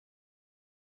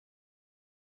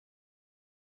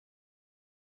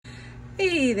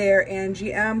Hey there,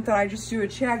 Angie M. Thought I'd just do a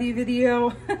chatty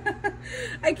video.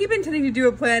 I keep intending to do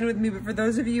a plan with me, but for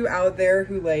those of you out there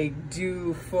who like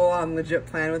do full-on legit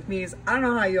plan with me, I don't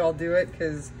know how you all do it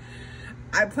because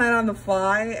I plan on the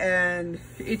fly and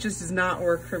it just does not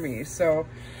work for me. So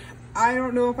I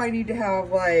don't know if I need to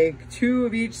have like 2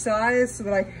 of each size so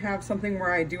that I can have something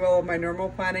where I do all of my normal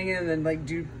planning and then like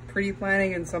do pretty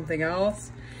planning and something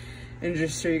else and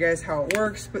just show you guys how it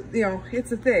works. But you know,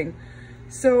 it's a thing.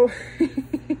 So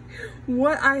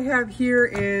what I have here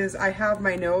is I have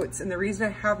my notes, and the reason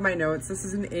I have my notes, this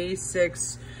is an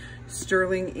A6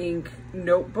 Sterling ink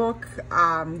notebook.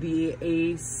 The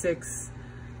A6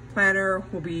 planner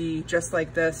will be just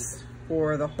like this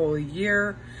for the whole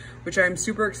year, which I'm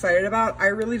super excited about. I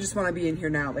really just want to be in here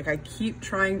now. Like, I keep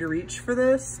trying to reach for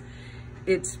this.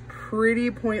 It's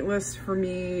pretty pointless for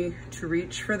me to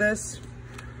reach for this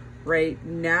right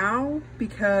now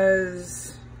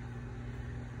because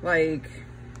like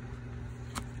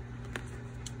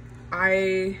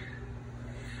I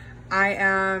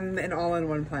am an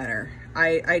all-in-one planner.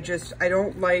 I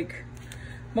don't like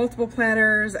multiple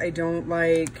planners. I don't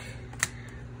like,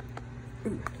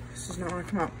 ooh, this does not want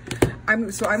to come out.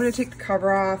 So I'm gonna take the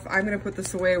cover off. I'm gonna put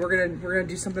this away. We're gonna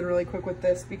do something really quick with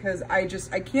this because I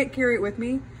can't carry it with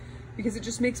me because it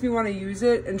just makes me want to use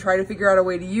it and try to figure out a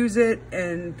way to use it,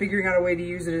 and figuring out a way to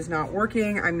use it is not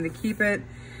working. I'm gonna keep it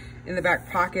in the back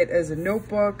pocket as a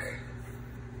notebook,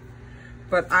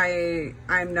 but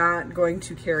I'm not going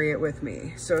to carry it with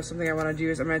me. So something I want to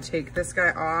do is I'm going to take this guy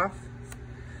off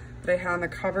that I had on the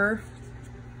cover.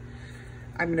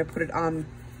 I'm going to put it on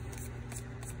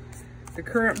the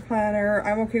current planner.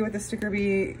 I'm okay with the sticker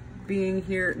being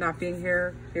here, not being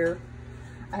here.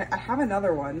 I have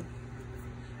another one.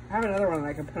 I have another one that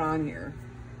I can put on here.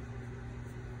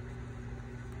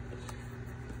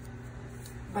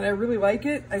 But I really like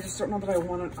it. I just don't know that I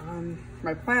want it on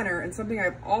my planner. And something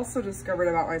I've also discovered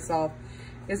about myself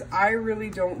is I really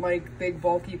don't like big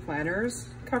bulky planners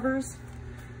covers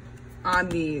on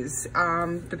these.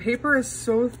 The paper is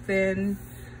so thin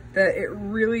that it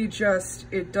really just,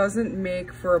 it doesn't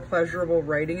make for a pleasurable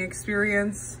writing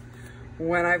experience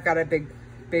when I've got a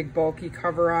big bulky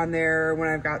cover on there, when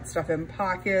I've got stuff in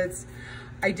pockets.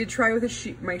 I did try with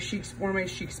one of my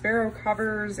Chic Sparrow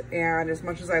covers, and as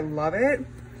much as I love it,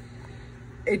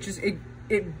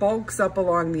 it bulks up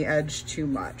along the edge too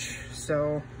much.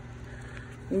 So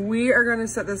we are gonna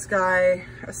set this guy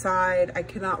aside. I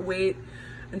cannot wait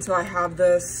until I have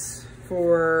this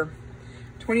for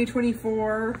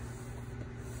 2024.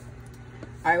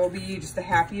 I will be just the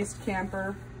happiest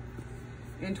camper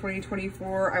in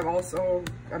 2024. I'm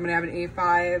gonna have an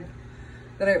A5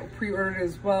 that I pre-ordered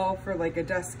as well for like a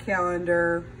desk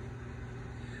calendar.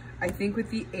 I think with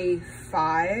the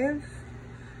A5,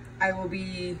 I will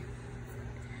be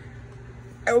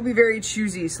very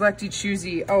selecty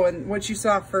choosy. Oh, and what you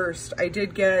saw first, I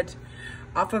did get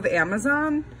off of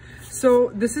Amazon.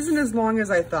 So this isn't as long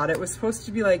as I thought. It was supposed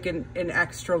to be like an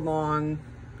extra long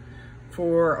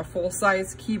for a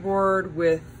full-size keyboard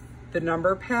with the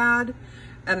number pad.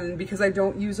 And because I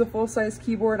don't use a full-size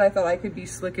keyboard, I thought I could be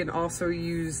slick and also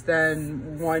use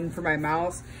then one for my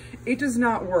mouse. It does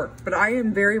not work, but I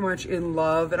am very much in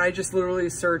love, and I just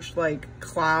literally searched like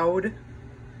cloud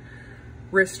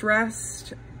wrist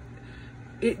rest.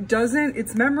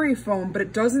 It's memory foam, but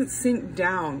it doesn't sink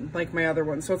down like my other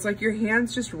one. So it's like your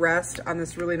hands just rest on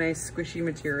this really nice squishy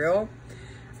material.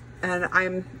 And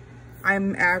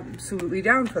I'm absolutely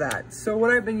down for that. So what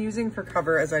I've been using for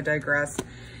cover, as I digress,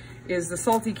 is the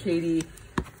Salty Katie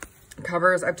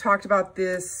covers. I've talked about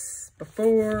this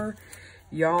before.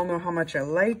 Y'all know how much I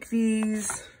like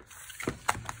these.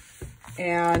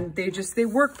 And they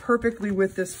work perfectly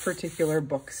with this particular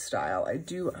book style. I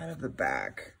do out of the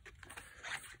back.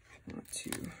 I want to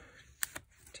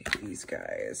take these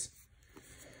guys.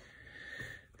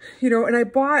 You know, and I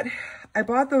bought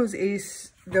those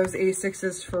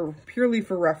A6s purely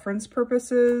for reference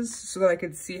purposes so that I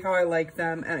could see how I like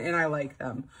them, and I like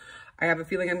them. I have a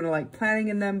feeling I'm gonna like planning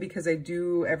in them because I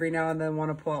do every now and then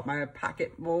want to pull out my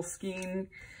pocket Moleskine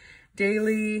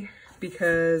daily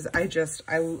because I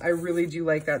really do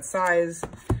like that size.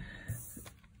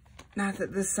 Not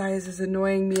that this size is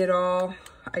annoying me at all.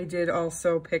 I did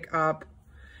also pick up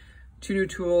 2 new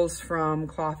tools from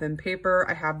Cloth and Paper.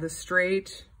 I have the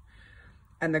straight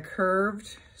and the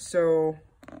curved. So,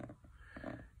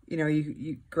 you know,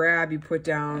 you grab, you put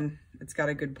down, it's got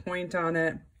a good point on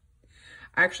it.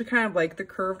 I actually kind of like the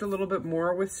curved a little bit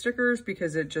more with stickers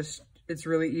because it's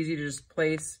really easy to just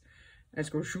place and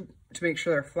just go shoot to make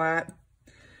sure they're flat.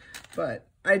 But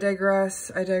I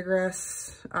digress.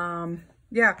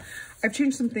 yeah, I've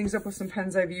changed some things up with some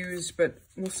pens I've used, but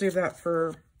we'll save that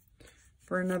for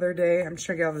another day. I'm just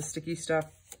trying to get all the sticky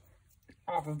stuff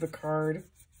off of the card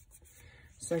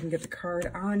so I can get the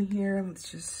card on here. Let's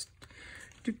just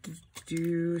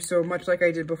do. So much like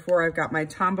I did before, I've got my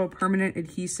Tombow permanent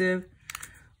adhesive,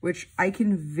 which I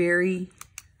can very,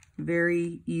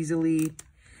 very easily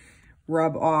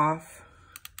rub off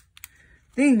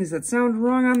things that sound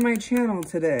wrong on my channel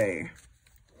today.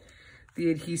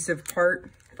 The adhesive part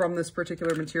from this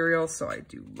particular material, so I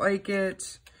do like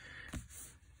it.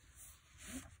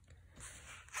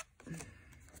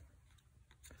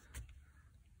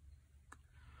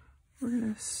 We're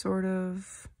gonna sort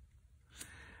of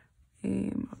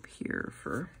aim up here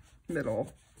for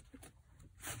middle.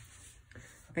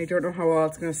 I don't know how well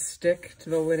it's gonna stick to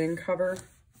the linen cover,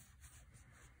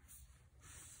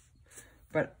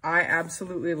 but I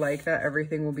absolutely like that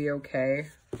everything will be okay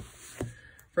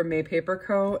from May Paper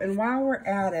Co. And while we're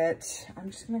at it,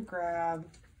 I'm just gonna grab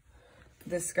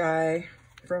this guy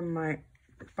from my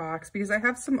box because I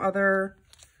have some other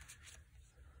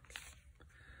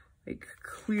like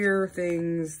clear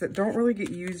things that don't really get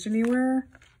used anywhere.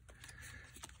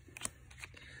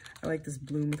 I like this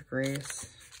Bloom with Grace.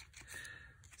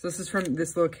 So this is from,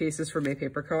 this little case is from May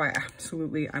Paper Co.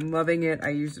 I'm loving it. I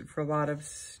use it for a lot of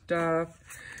stuff.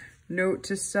 Note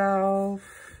to self,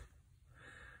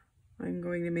 I'm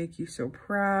going to make you so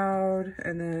proud.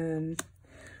 And then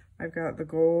I've got the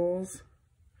goals.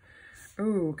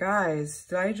 Oh, guys,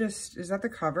 is that the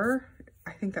cover?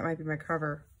 I think that might be my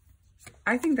cover.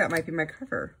 I think that might be my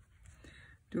cover.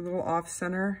 Do a little off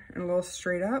center and a little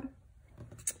straight up.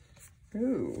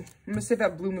 Ooh, I'm gonna save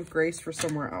that Bloom with Grace for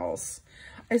somewhere else.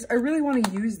 I really want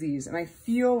to use these, and I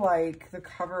feel like the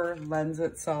cover lends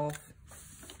itself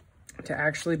to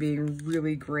actually being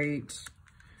really great.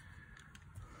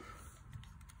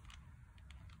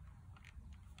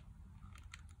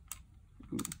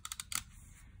 Ooh.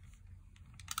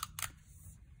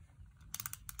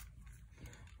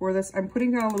 For this, I'm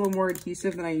putting down a little more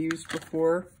adhesive than I used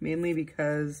before, mainly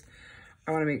because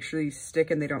I want to make sure these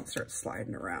stick and they don't start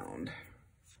sliding around.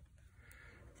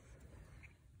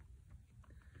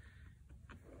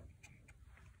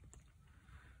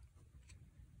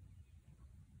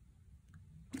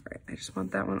 All right, I just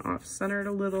want that one off-centered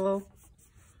a little.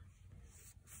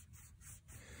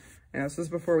 And this is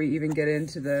before we even get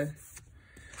into the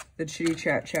chitty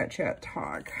chat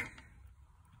talk.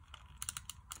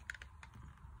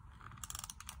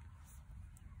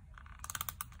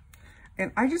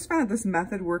 And I just found that this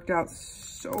method worked out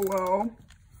so well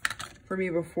for me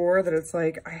before that it's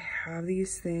like, I have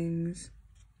these things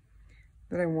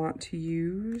that I want to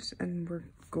use and we're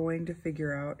going to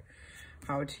figure out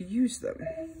how to use them.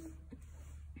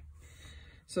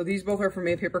 So these both are from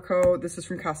May Paper Co. This is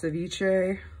from Casa Vice.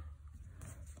 And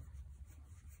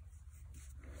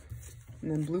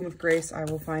then Bloom with Grace, I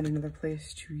will find another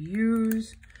place to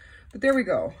use. But there we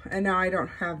go. And now I don't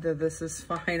have the This Is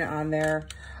Fine on there.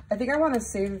 I think I want to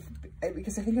save,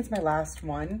 because I think it's my last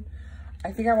one.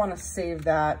 I think I want to save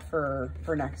that for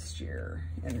next year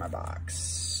in my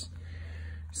box.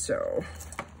 So,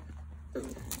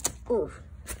 ooh.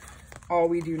 All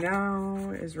we do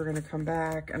now is we're gonna come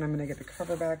back and I'm gonna get the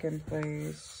cover back in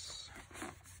place.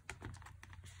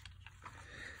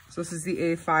 So this is the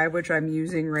A5, which I'm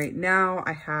using right now.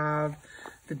 I have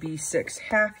the B6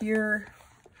 half year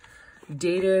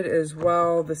dated as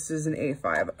well. This is an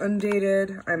A5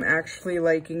 undated. I'm actually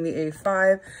liking the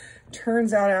A5.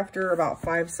 Turns out after about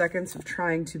 5 seconds of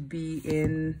trying to be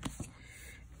in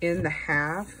the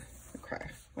half, okay,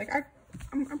 like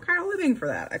I'm kind of living for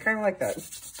that. I kind of like that,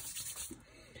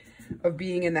 of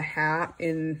being in the half,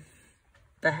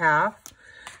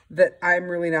 that I'm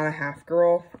really not a half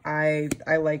girl. I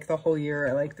like the whole year.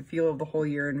 I like the feel of the whole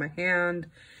year in my hand.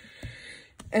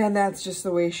 And that's just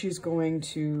the way she's going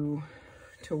to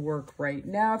work right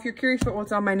now. If you're curious about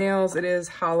what's on my nails, it is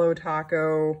Holo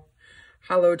Taco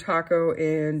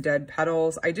in Dead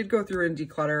Petals. I did go through and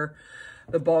declutter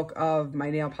the bulk of my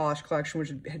nail polish collection,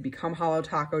 which had become Holo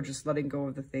Taco, just letting go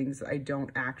of the things that I don't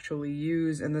actually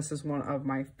use. And this is one of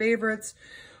my favorites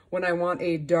when I want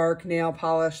a dark nail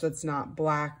polish that's not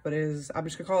black, but is, I'm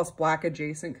just gonna call this black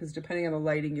adjacent, because depending on the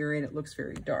lighting you're in, it looks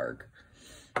very dark.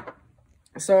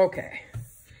 So, okay,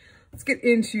 let's get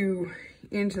into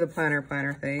the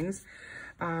planner things.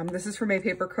 This is from May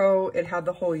Paper Co. It had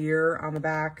the whole year on the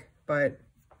back, but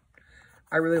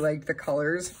I really like the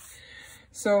colors.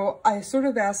 So I sort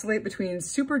of vacillate between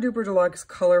Super Duper Deluxe,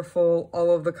 colorful,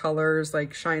 all of the colors,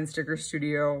 like Shine Sticker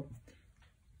Studio,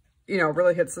 you know,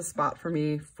 really hits the spot for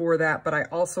me for that. But I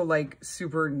also like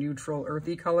super neutral,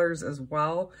 earthy colors as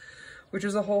well, which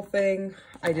is a whole thing.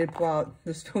 I did pull out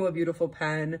the Still a Beautiful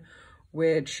pen,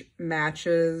 which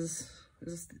matches,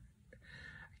 I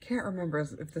can't remember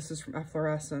if this is from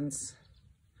Efflorescence.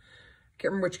 I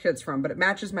can't remember which kit it's from, but it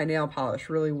matches my nail polish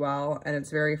really well, and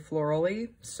it's very florally.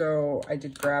 So I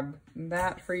did grab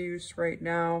that for use right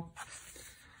now.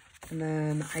 And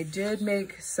then I did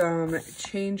make some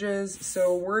changes.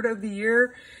 So word of the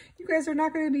year, you guys are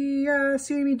not going to be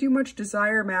seeing me do much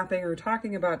desire mapping or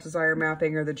talking about desire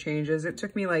mapping or the changes. It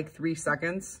took me like 3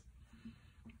 seconds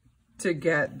to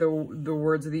get the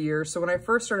words of the year. So when I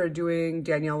first started doing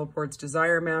Danielle LaPorte's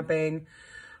desire mapping,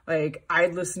 like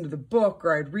I'd listen to the book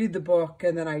or I'd read the book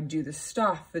and then I'd do the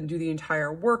stuff and do the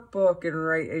entire workbook and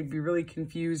write. I'd be really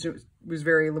confused. It was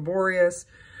very laborious.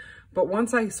 But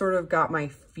once I sort of got my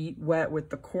feet wet with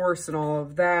the course and all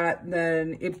of that,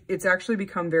 then it's actually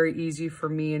become very easy for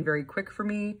me and very quick for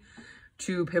me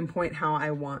to pinpoint how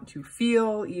I want to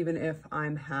feel, even if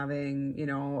I'm having, you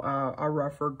know, a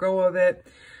rougher go of it.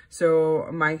 So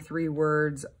my 3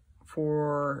 words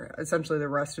for essentially the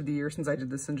rest of the year since I did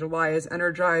this in July is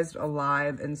energized,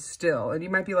 alive, and still. And you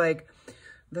might be like,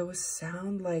 those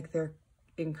sound like they're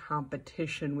in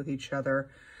competition with each other.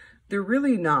 They're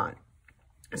really not.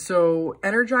 So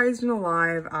energized and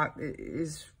alive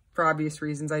is, for obvious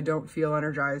reasons, I don't feel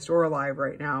energized or alive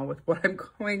right now with what I'm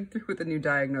going through with a new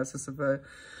diagnosis of a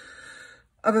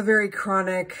very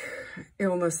chronic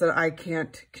illness that I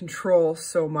can't control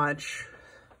so much.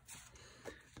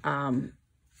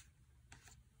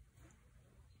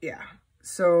 Yeah,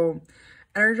 so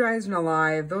energized and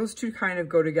alive, those two kind of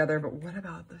go together, but what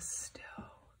about the still?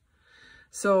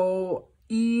 So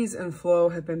ease and flow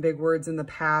have been big words in the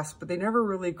past, but they never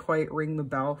really quite ring the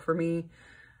bell for me.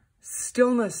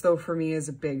 Stillness, though, for me is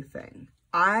a big thing.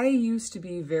 I used to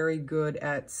be very good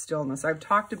at stillness. I've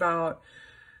talked about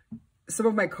some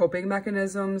of my coping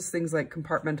mechanisms, things like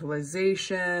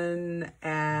compartmentalization,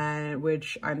 and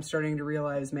which I'm starting to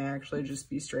realize may actually just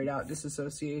be straight out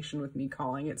disassociation with me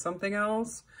calling it something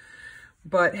else.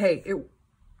 But hey,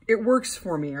 it works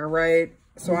for me, all right?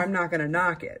 So I'm not gonna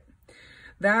knock it.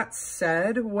 That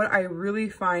said, what I really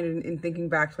find in thinking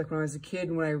back to like when I was a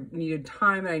kid, when I needed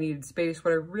time and I needed space,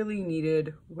 what I really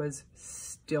needed was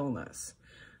stillness,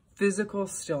 physical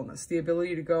stillness, the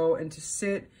ability to go and to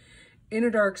sit in a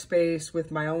dark space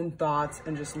with my own thoughts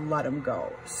and just let them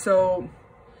go. So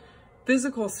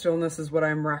physical stillness is what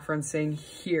I'm referencing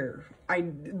here.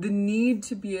 The need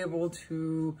to be able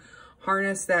to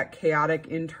harness that chaotic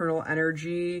internal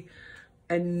energy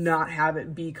and not have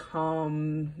it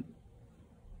become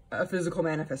a physical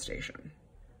manifestation,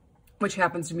 which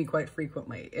happens to me quite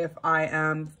frequently. If I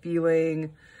am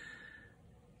feeling,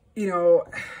 you know,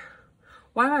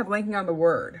 why am I blanking on the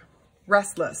word?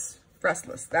 Restless,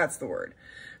 that's the word.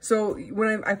 So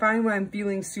when I find when I'm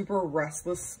feeling super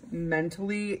restless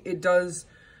mentally, it does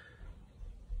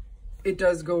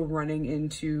go running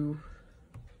into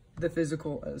the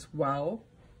physical as well.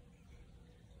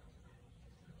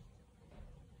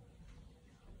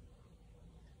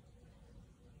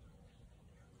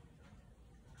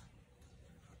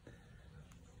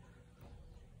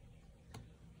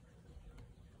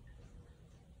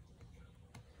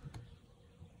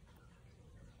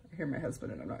 I hear my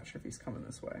husband and I'm not sure if he's coming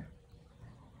this way.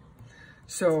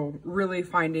 So really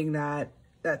finding that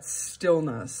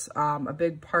stillness, a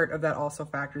big part of that also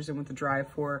factors in with the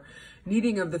drive for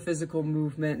needing of the physical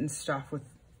movement and stuff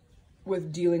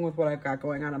with dealing with what I've got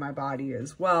going on in my body,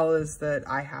 as well as that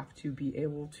I have to be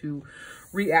able to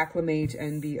reacclimate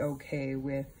and be okay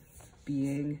with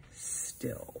being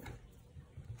still.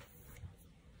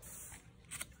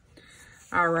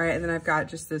 All right, and then I've got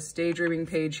just this daydreaming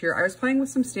page here. I was playing with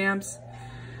some stamps.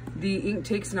 The ink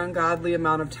takes an ungodly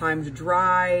amount of time to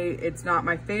dry. It's not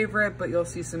my favorite, but you'll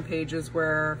see some pages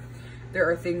where there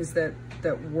are things that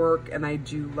work, and I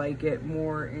do like it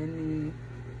more in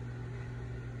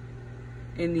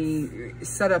the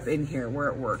setup in here where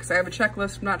it works. I have a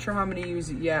checklist. I'm not sure how I'm going to use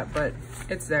it yet, but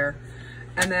it's there.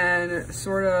 And then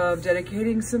sort of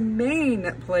dedicating some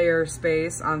main player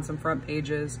space on some front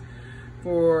pages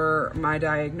for my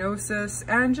diagnosis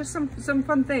and just some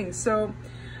fun things. So,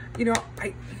 you know,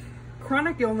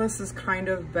 chronic illness has kind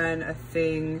of been a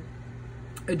thing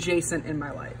adjacent in my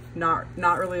life, not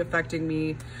really affecting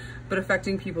me, but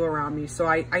affecting people around me. So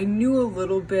I knew a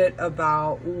little bit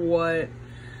about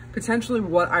potentially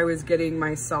what I was getting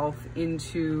myself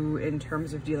into in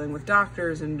terms of dealing with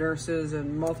doctors and nurses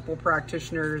and multiple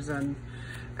practitioners and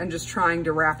just trying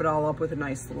to wrap it all up with a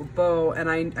nice little bow. And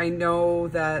I know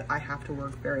that I have to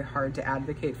work very hard to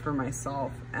advocate for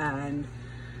myself and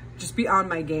just be on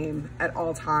my game at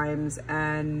all times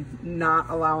and not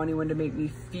allow anyone to make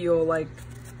me feel like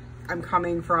I'm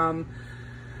coming from,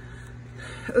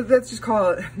 let's just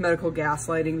call it medical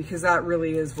gaslighting, because that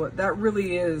really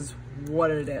is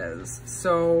what it is.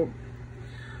 So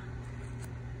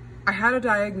I had a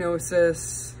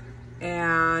diagnosis,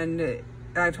 and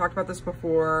I've talked about this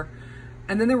before,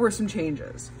 and then there were some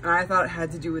changes, and I thought it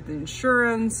had to do with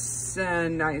insurance,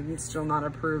 and I'm still not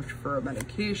approved for a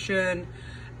medication,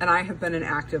 and I have been in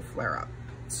active flare-up,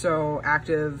 so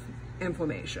active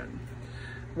inflammation.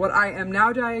 What I am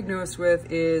now diagnosed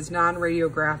with is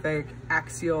non-radiographic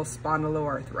axial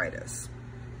spondyloarthritis.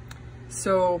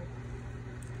 So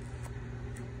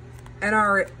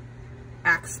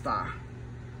NR-AxSpA.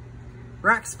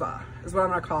 Raxpa is what I'm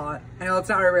gonna call it. I know it's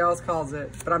not what everybody else calls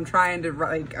it, but I'm trying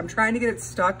to get it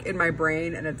stuck in my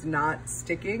brain and it's not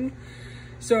sticking.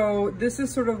 So this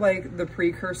is sort of like the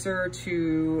precursor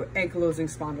to ankylosing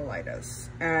spondylitis.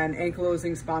 And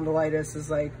ankylosing spondylitis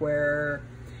is like where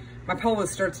my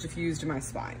pelvis starts to fuse to my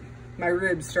spine. My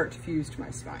ribs start to fuse to my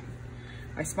spine.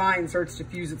 My spine starts to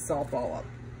fuse itself all up,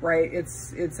 right?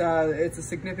 It's a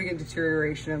significant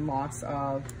deterioration and loss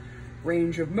of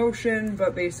range of motion,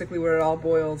 but basically what it all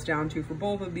boils down to for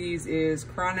both of these is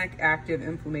chronic active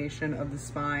inflammation of the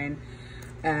spine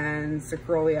and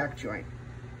sacroiliac joint.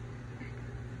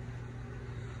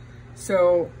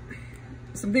 So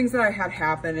some things that I had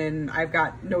happen, and I've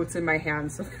got notes in my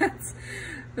hand, so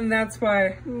that's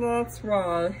why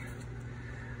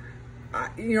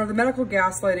you know, the medical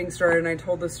gaslighting started, and I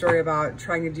told this story about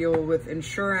trying to deal with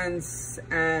insurance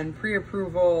and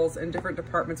pre-approvals and different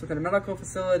departments within a medical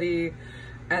facility,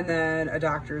 and then a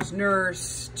doctor's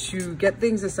nurse to get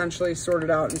things essentially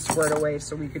sorted out and squared away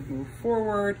so we could move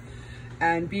forward.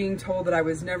 And being told that I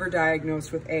was never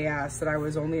diagnosed with AS, that I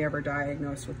was only ever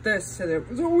diagnosed with this, and it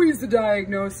was always the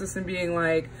diagnosis, and being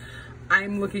like,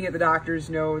 I'm looking at the doctor's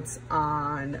notes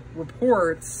on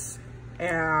reports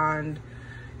and,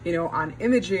 you know, on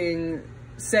imaging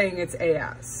saying it's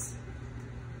AS,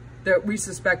 that we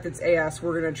suspect it's AS,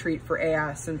 we're going to treat for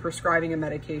AS, and prescribing a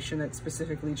medication that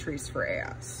specifically treats for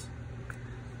AS.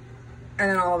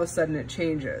 And then all of a sudden it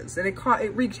changes, and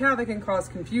it wreaked havoc and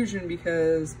caused confusion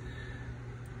because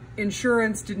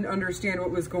insurance didn't understand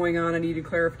what was going on and needed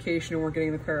clarification, and weren't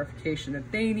getting the clarification that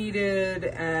they needed,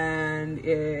 and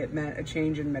it meant a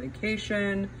change in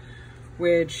medication,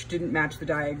 which didn't match the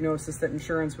diagnosis that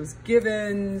insurance was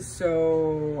given.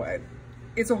 So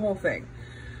it's a whole thing.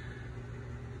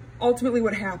 Ultimately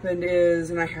what happened is,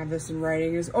 and I have this in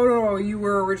writing, is, oh no, you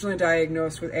were originally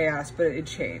diagnosed with AS, but it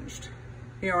changed.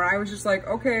 You know, and I was just like,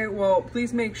 okay, well,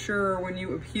 please make sure when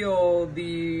you appeal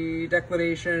the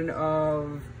declination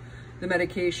of the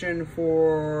medication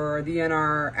for the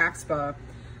NR-AxSpA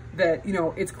that, you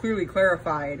know, it's clearly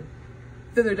clarified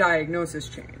that the diagnosis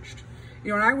changed. You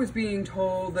know, and I was being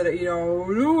told that, you know,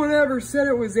 no one ever said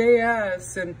it was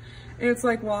AS, and it's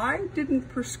like, well, I didn't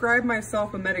prescribe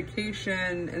myself a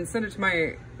medication and send it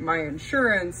to my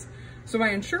insurance, so my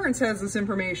insurance has this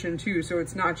information too, so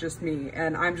it's not just me,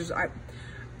 and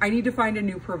I need to find a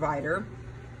new provider,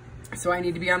 so I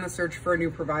need to be on the search for a new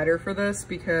provider for this,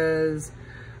 because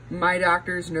my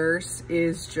doctor's nurse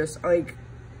is just like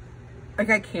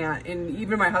I can't, and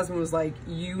even my husband was like,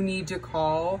 you need to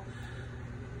call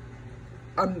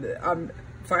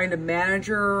find a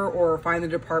manager or find the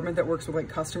department that works with like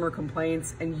customer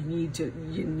complaints, and you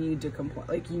need to complain,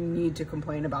 like you need to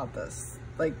complain about this,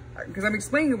 like, because I'm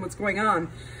explaining what's going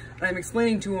on, and I'm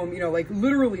explaining to him, you know, like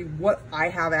literally what I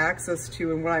have access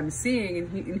to and what I'm seeing,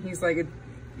 and he's like, you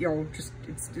know, just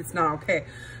it's not okay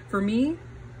for me.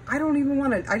 I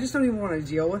just don't even want to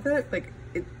deal with it. Like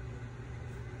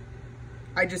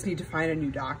I just need to find a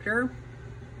new doctor.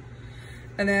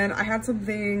 And then I had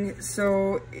something,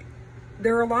 so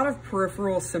there are a lot of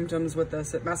peripheral symptoms with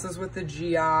this. It messes with the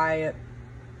GI, it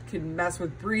can mess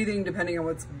with breathing depending on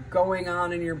what's going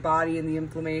on in your body and the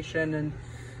inflammation and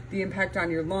the impact on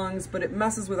your lungs, but it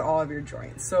messes with all of your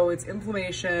joints. So it's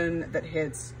inflammation that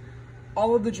hits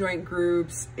all of the joint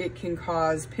groups. It can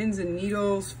cause pins and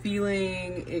needles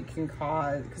feeling, it can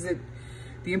cause, because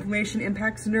the inflammation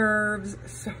impacts nerves,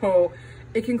 so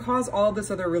it can cause all this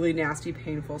other really nasty,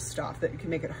 painful stuff that can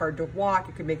make it hard to walk,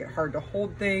 it can make it hard to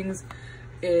hold things.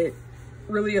 It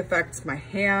really affects my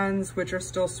hands, which are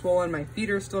still swollen, my feet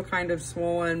are still kind of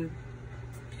swollen.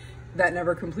 That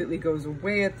never completely goes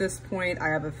away at this point. I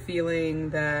have a feeling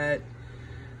that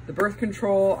the birth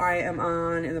control I am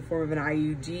on in the form of an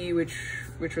IUD,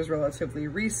 which was relatively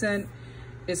recent,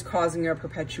 is causing a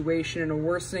perpetuation and a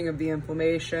worsening of the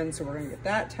inflammation. So we're gonna get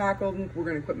that tackled. We're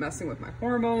gonna quit messing with my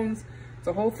hormones. It's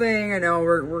a whole thing. I know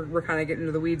we're kind of getting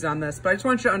into the weeds on this, but I just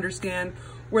want you to understand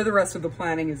where the rest of the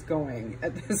planning is going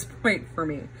at this point for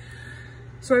me.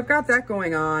 So I've got that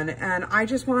going on, and I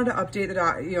just wanted to update the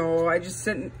doc, you know, I just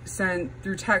sent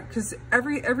through text, because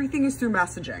everything is through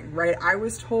messaging, right? I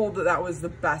was told that that was the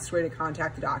best way to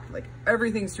contact the doctor. Like,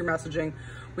 everything's through messaging,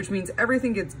 which means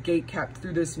everything gets gate kept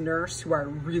through this nurse who I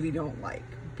really don't like,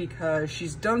 because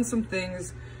she's done some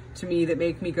things to me that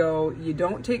make me go, you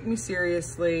don't take me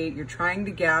seriously, you're trying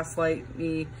to gaslight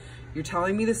me, you're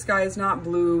telling me the sky is not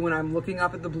blue when I'm looking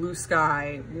up at the blue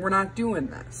sky. We're not doing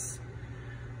this.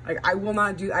 Like, I will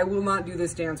not do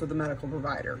this dance with a medical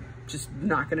provider. Just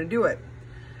not gonna do it.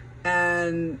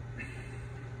 And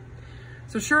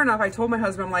so sure enough, I told my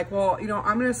husband, I'm like, well, you know,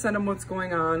 I'm gonna send him what's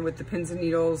going on with the pins and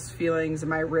needles feelings in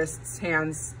my wrists,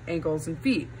 hands, ankles, and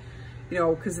feet. You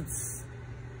know, because it's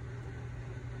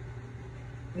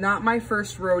not my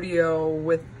first rodeo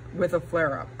with a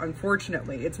flare-up.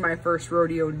 Unfortunately, it's my first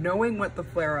rodeo knowing what the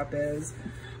flare-up is,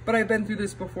 but I've been through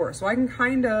this before. So I can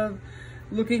kind of,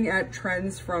 looking at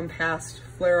trends from past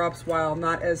flare-ups, while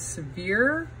not as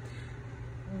severe,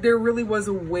 there really was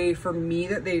a way for me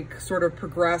that they sort of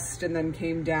progressed and then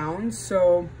came down.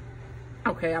 So,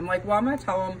 okay, I'm like, well, I'm gonna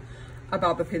tell them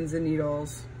about the pins and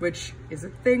needles, which is a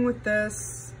thing with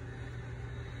this.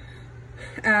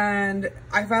 And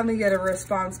I finally get a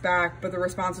response back, but the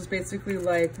response was basically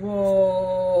like,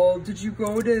 well, did you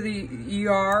go to the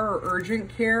ER or urgent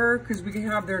care? Because we can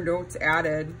have their notes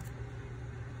added.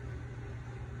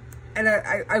 And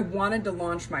I wanted to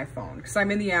launch my phone, because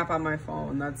I'm in the app on my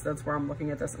phone. That's where I'm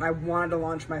looking at this. And I wanted to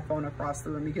launch my phone across the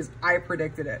room because I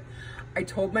predicted it. I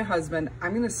told my husband,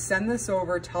 I'm going to send this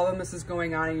over, tell them this is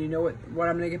going on, and you know what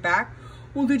I'm going to get back?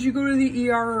 Well, did you go to the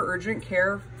ER or urgent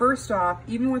care? First off,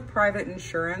 even with private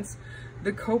insurance,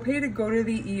 the copay to go to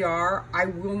the ER, I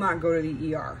will not go to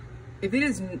the ER.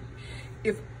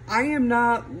 If I am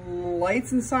not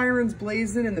lights and sirens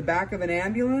blazing in the back of an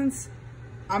ambulance,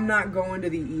 I'm not going to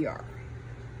the ER.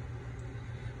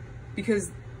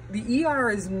 Because the ER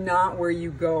is not where you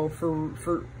go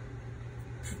for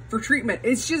treatment.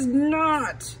 It's just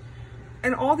not.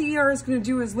 And all the ER is going to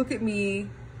do is look at me.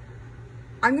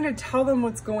 I'm going to tell them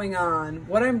what's going on,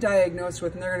 what I'm diagnosed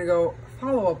with, and they're going to go,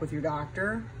 follow up with your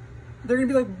doctor. They're going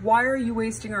to be like, why are you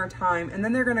wasting our time? And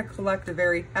then they're going to collect a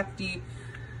very hefty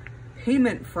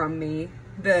payment from me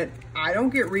that I don't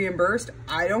get reimbursed.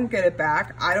 I don't get it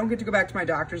back. I don't get to go back to my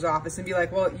doctor's office and be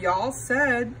like, well, y'all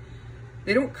said.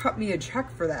 They don't cut me a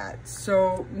check for that.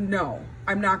 So no,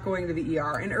 I'm not going to the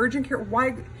ER. And urgent care,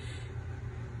 why?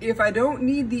 If I don't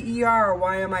need the ER,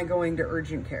 why am I going to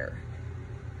urgent care?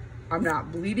 I'm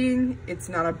not bleeding. It's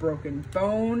not a broken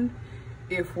bone.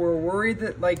 If we're worried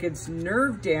that like it's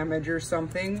nerve damage or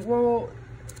something, well,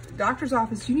 doctor's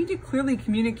office, you need to clearly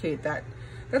communicate that.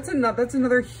 That's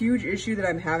another huge issue that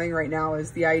I'm having right now,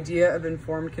 is the idea of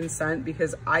informed consent,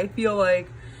 because I feel like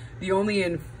the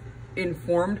only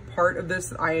informed part of this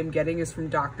that I am getting is from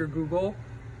Dr. Google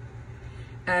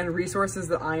and resources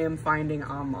that I am finding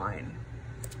online.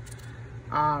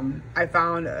 I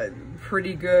found a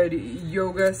pretty good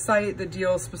yoga site that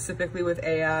deals specifically with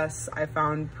AS. I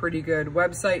found pretty good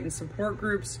website and support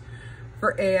groups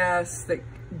for AS that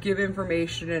give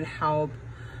information and help.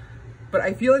 But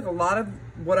I feel like a lot of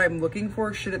what I'm looking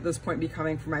for should at this point be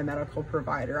coming from my medical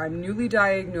provider. I'm newly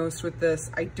diagnosed with this.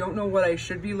 I don't know what I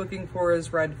should be looking for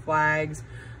as red flags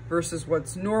versus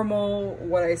what's normal.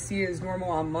 What I see as normal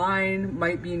online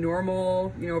might be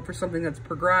normal, you know, for something that's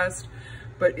progressed.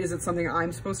 But is it something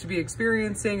I'm supposed to be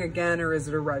experiencing again, or is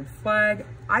it a red flag?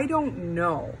 I don't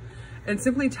know. And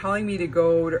simply telling me to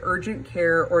go to urgent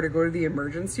care or to go to the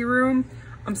emergency room,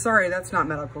 I'm sorry, that's not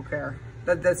medical care.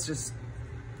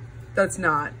 That's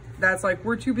not. That's like,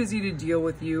 we're too busy to deal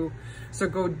with you, so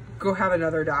go have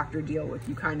another doctor deal with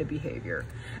you kind of behavior.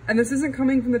 And this isn't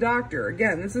coming from the doctor.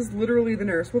 Again, this is literally the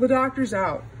nurse. Well, the doctor's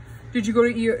out. Did you go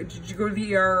to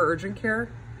the ER or urgent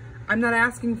care? I'm not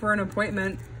asking for an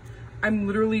appointment. I'm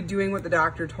literally doing what the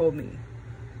doctor told me.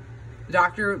 The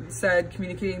doctor said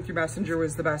communicating through Messenger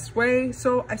was the best way,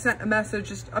 so I sent a message,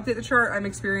 just update the chart, I'm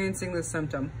experiencing this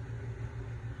symptom.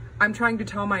 I'm trying to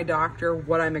tell my doctor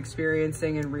what I'm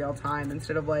experiencing in real time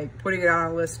instead of like putting it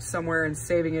on a list somewhere and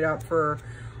saving it up for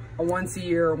a once a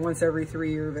year or once every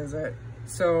 3 year visit.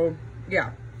 So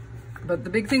yeah, but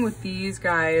the big thing with these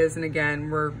guys, and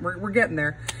again, we're getting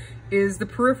there, is the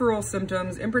peripheral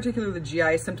symptoms, in particular the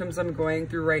GI symptoms I'm going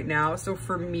through right now. So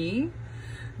for me,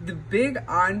 the big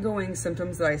ongoing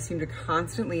symptoms that I seem to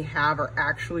constantly have are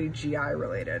actually GI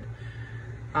related.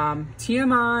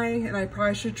 TMI, and I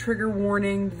probably should trigger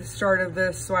warning to the start of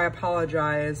this, so I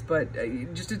apologize, but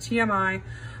just a TMI,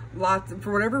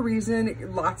 for whatever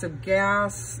reason, lots of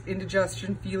gas,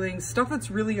 indigestion feelings, stuff that's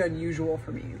really unusual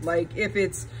for me. Like if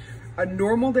it's a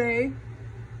normal day,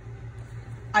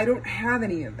 I don't have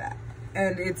any of that.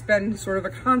 And it's been sort of a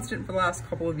constant for the last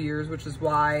couple of years, which is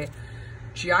why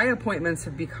GI appointments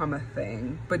have become a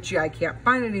thing, but GI can't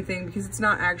find anything because it's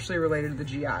not actually related to the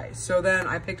GI. So then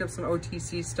I picked up some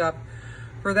OTC stuff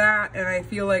for that, and I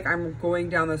feel like I'm going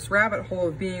down this rabbit hole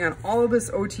of being on all of this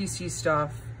OTC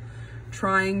stuff,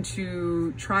 trying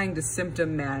to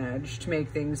symptom manage to make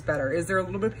things better. Is there a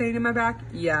little bit of pain in my back?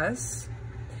 Yes,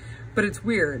 but it's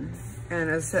weird. And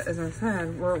as I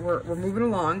said, we're moving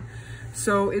along.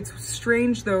 So it's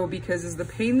strange though, because as the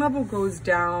pain level goes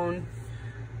down,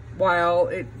 while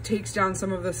it takes down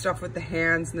some of the stuff with the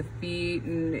hands and the feet,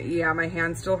 and yeah, my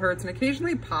hand still hurts and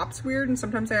occasionally pops weird, and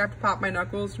sometimes I have to pop my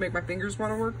knuckles to make my fingers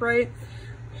want to work right.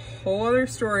 Whole other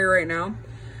story right now.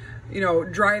 You know,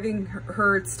 driving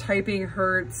hurts, typing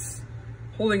hurts,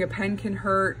 holding a pen can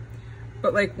hurt.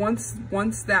 But like once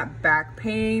that back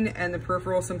pain and the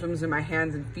peripheral symptoms in my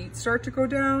hands and feet start to go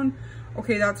down,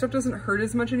 okay, that stuff doesn't hurt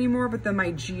as much anymore, but then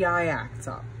my GI acts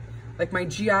up. Like my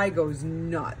GI goes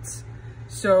nuts.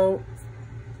 So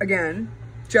again,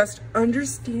 just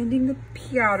understanding the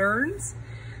patterns.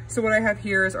 So what I have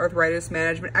here is arthritis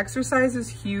management. Exercise is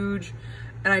huge.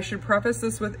 And I should preface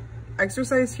this with,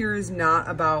 exercise here is not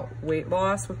about weight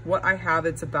loss. With what I have,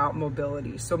 it's about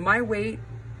mobility. So my weight,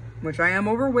 which I am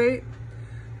overweight,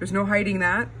 there's no hiding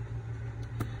that.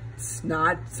 It's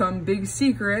not some big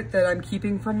secret that I'm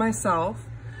keeping from myself.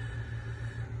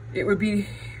 It would be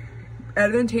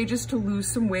advantageous to lose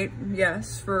some weight,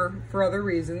 yes, for other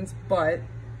reasons, but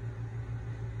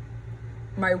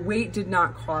my weight did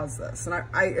not cause this. And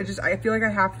I feel like I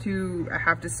have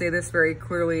to say this very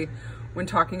clearly when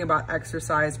talking about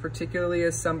exercise, particularly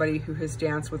as somebody who has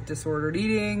danced with disordered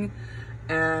eating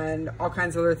and all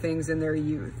kinds of other things in their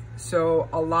youth. So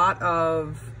a lot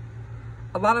of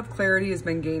clarity has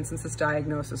been gained since this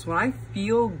diagnosis. When I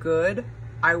feel good,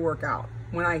 I work out.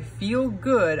 When I feel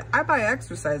good, I buy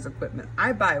exercise equipment.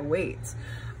 I buy weights.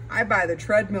 I buy the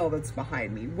treadmill that's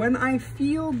behind me. When I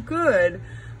feel good,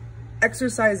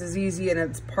 exercise is easy and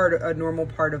it's a normal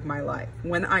part of my life.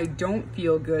 When I don't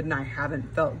feel good, and I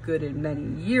haven't felt good in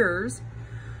many years,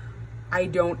 I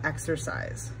don't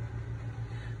exercise.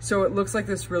 So it looks like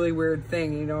this really weird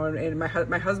thing, you know, and my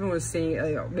husband was saying,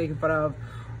 you know, making fun of,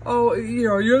 oh, you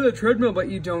know, you have the treadmill, but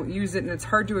you don't use it. And it's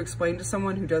hard to explain to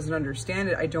someone who doesn't understand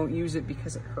it. I don't use it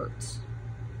because it hurts.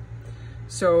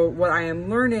 So what I am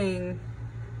learning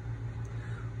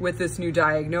with this new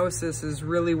diagnosis is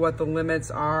really what the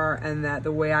limits are, and that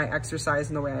the way I exercise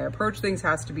and the way I approach things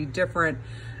has to be different.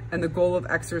 And the goal of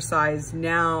exercise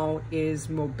now is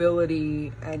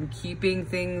mobility and keeping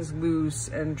things loose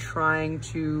and trying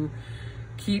to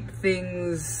keep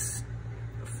things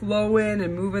flowing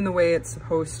and moving the way it's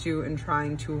supposed to, and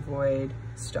trying to avoid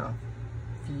stuff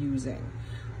fusing.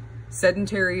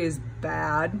 Sedentary is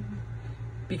bad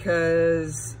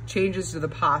because changes to the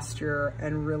posture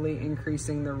and really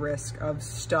increasing the risk of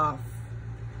stuff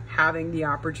having the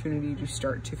opportunity to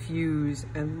start to fuse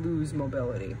and lose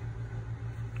mobility.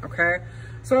 Okay,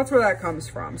 so that's where that comes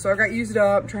from. So I got used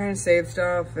up trying to save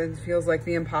stuff, and it feels like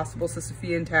the impossible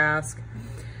Sisyphean task.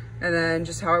 And then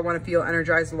just how I want to feel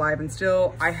energized, alive, and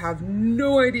still. I have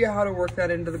no idea how to work that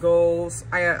into the goals.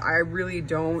 I really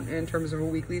don't in terms of a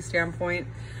weekly standpoint.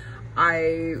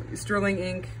 Sterling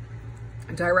Inc.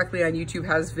 directly on YouTube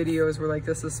has videos where like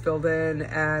this is filled in,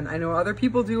 and I know other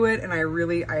people do it, and I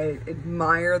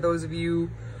admire those of you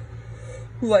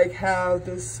who like have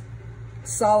this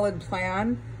solid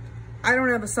plan. I don't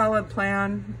have a solid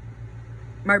plan.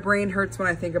 My brain hurts when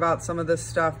I think about some of this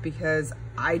stuff because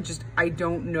I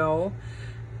don't know.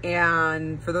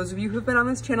 And for those of you who've been on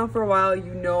this channel for a while,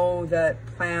 you know that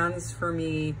plans for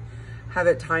me have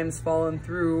at times fallen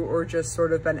through or just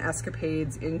sort of been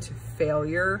escapades into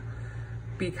failure,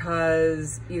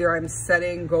 because either I'm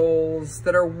setting goals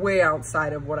that are way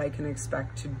outside of what I can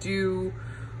expect to do,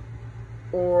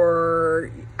 or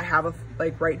I have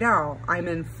like right now, I'm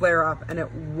in flare up and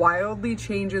it wildly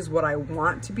changes what I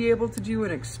want to be able to do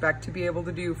and expect to be able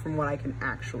to do from what I can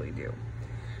actually do.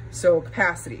 So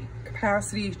capacity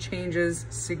changes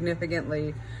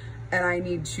significantly, and I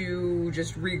need to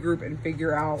just regroup and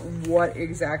figure out what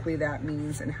exactly that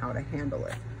means and how to handle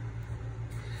it.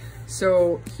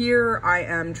 So here I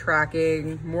am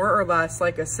tracking more or less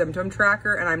like a symptom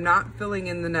tracker, and I'm not filling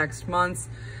in the next months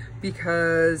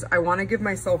because I want to give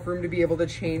myself room to be able to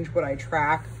change what I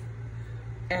track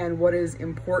and what is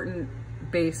important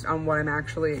based on what I'm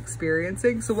actually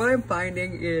experiencing. So what I'm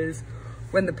finding is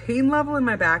when the pain level in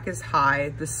my back is high,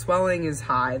 the swelling is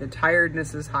high, the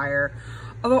tiredness is higher.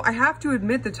 Although I have to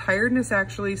admit the tiredness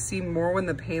actually seemed more when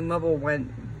the pain level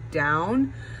went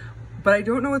down, but I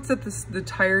don't know it's that the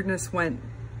tiredness went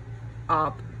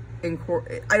up in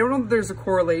I don't know if there's a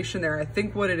correlation there. I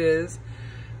think what it is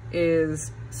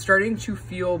starting to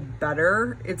feel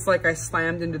better. It's like I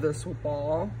slammed into this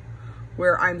wall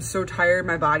where I'm so tired,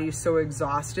 my body's so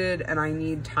exhausted, and I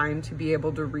need time to be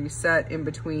able to reset in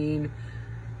between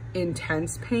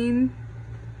intense pain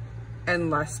and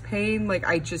less pain. Like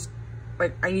I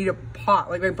need a pause.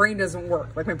 Like my brain doesn't work.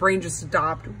 Like my brain just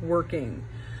stopped working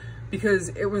because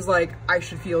it was like, I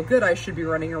should feel good. I should be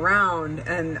running around.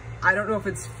 And I don't know if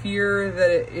it's fear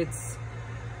that it's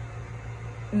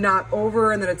not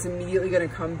over and that it's immediately going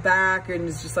to come back and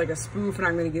it's just like a spoof and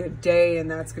I'm going to get a day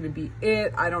and that's going to be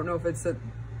it. I don't know if it's that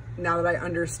now that I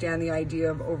understand the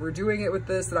idea of overdoing it with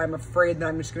this, that I'm afraid that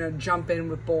I'm just going to jump in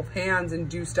with both hands and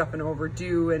do stuff and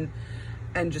overdo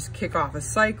and just kick off a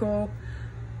cycle.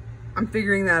 I'm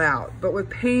figuring that out. But with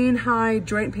pain high,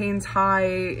 joint pain's high,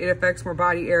 it affects more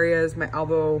body areas. My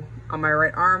elbow on my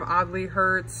right arm oddly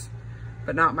hurts,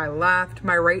 but not my left.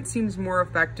 My right seems more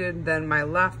affected than my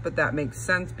left, but that makes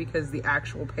sense because the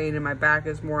actual pain in my back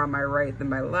is more on my right than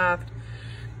my left.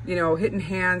 You know, hitting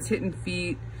hands, hitting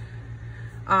feet.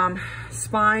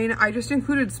 Spine, I just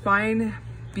included spine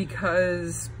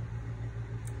because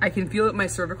I can feel it in my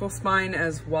cervical spine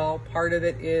as well. Part of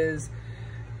it is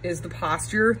the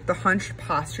posture, the hunched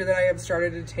posture that I have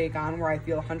started to take on, where I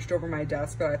feel hunched over my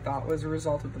desk that I thought was a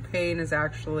result of the pain is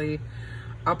actually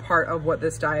a part of what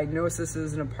this diagnosis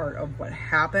is and a part of what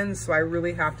happens. So I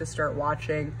really have to start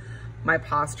watching my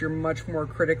posture much more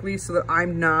critically so that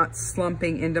I'm not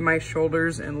slumping into my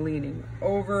shoulders and leaning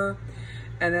over.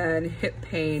 And then hip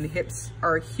pain. Hips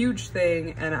are a huge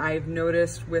thing, and I've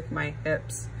noticed with my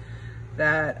hips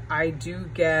that I do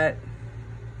get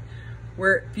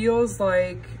where it feels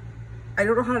like, I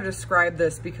don't know how to describe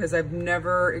this because I've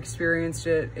never experienced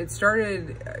it. It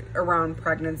started around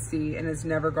pregnancy and has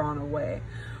never gone away.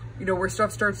 You know, where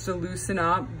stuff starts to loosen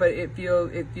up, but it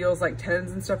feels like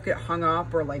tendons and stuff get hung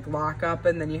up or like lock up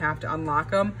and then you have to unlock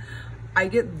them. I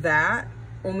get that,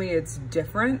 only it's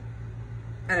different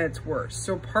and it's worse.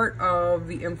 So part of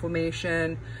the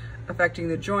inflammation affecting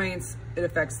the joints, it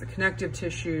affects the connective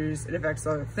tissues, it affects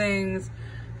other things.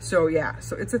 So yeah,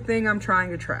 so it's a thing I'm trying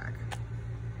to track.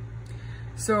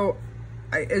 So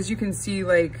as you can see,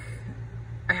 like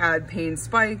I had pain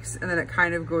spikes and then it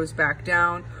kind of goes back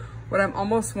down. What I'm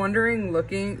almost wondering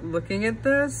looking at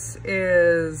this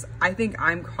is I think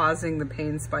I'm causing the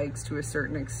pain spikes to a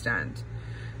certain extent.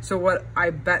 So what I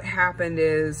bet happened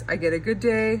is I get a good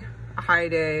day, a high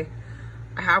day,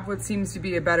 I have what seems to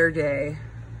be a better day,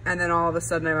 and then all of a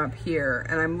sudden I'm up here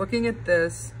and I'm looking at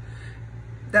this.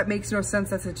 That makes no sense.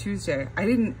 That's a Tuesday.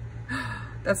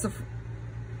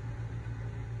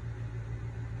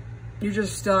 You're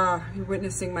just, you're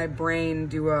witnessing my brain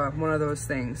do one of those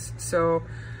things. So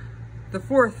the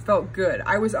 4th felt good.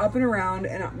 I was up and around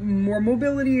and more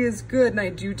mobility is good. And I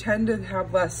do tend to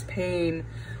have less pain,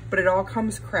 but it all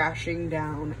comes crashing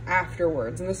down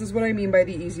afterwards. And this is what I mean by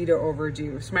the easy to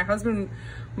overdo. So my husband,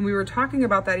 when we were talking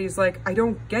about that, he's like, I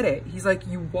don't get it. He's like,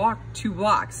 you walk 2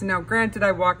 blocks. Now, granted,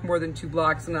 I walked more than 2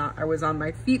 blocks and I was on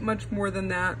my feet much more than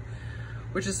that,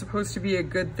 which is supposed to be a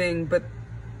good thing. But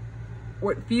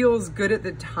what feels good at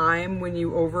the time when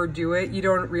you overdo it, you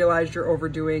don't realize you're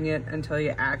overdoing it until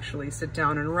you actually sit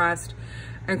down and rest.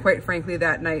 And quite frankly,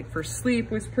 that night for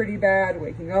sleep was pretty bad.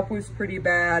 Waking up was pretty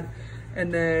bad.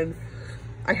 And then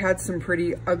I had some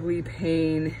pretty ugly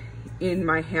pain in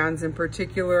my hands in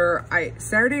particular.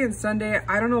 Saturday and Sunday,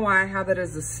 I don't know why I have that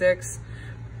as a 6.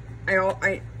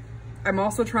 I'm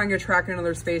also trying to track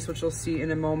another space, which you'll see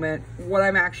in a moment, what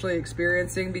I'm actually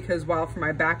experiencing, because while for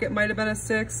my back it might have been a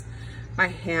 6, my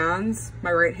hands,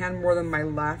 my right hand more than my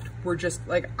left, were just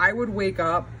like, I would wake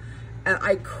up and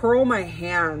I curl my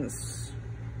hands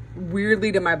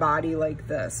weirdly to my body like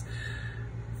this.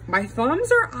 My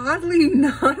thumbs are oddly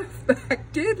not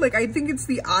affected. Like, I think it's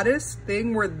the oddest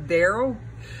thing where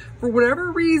for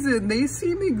whatever reason, they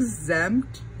seem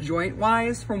exempt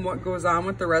joint-wise from what goes on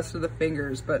with the rest of the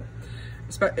fingers. But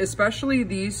especially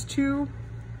these two,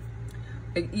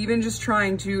 like, even just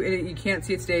trying to, and you can't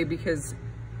see it today because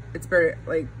it's very,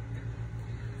 like,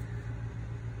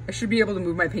 I should be able to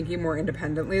move my pinky more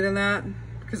independently than that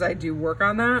because I do work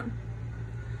on that.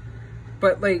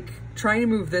 But, like, trying to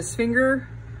move this finger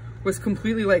was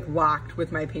completely like locked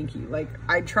with my pinky. Like,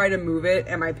 I'd try to move it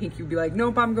and my pinky would be like,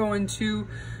 nope, I'm going to.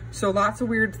 So lots of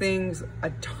weird things,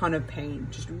 a ton of pain,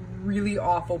 just really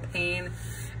awful pain.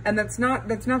 And that's not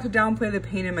to downplay the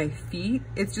pain in my feet.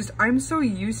 It's just, I'm so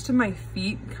used to my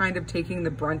feet kind of taking the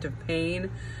brunt of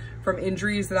pain from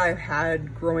injuries that I've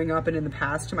had growing up and in the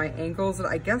past to my ankles that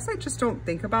I guess I just don't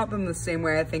think about them the same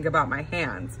way I think about my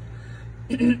hands.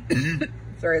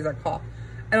 Sorry as I cough.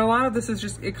 And a lot of this is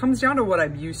just, it comes down to what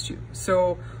I'm used to.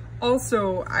 So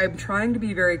also, I'm trying to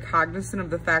be very cognizant of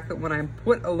the fact that when I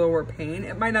put a lower pain,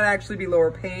 it might not actually be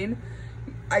lower pain.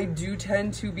 I do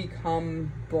tend to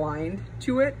become blind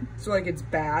to it. So like it's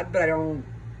bad, but I'm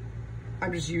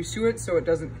just used to it, so it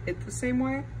doesn't hit the same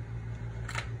way.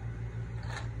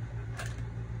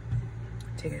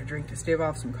 Taking a drink to stave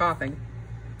off some coughing.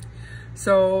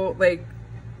 So like,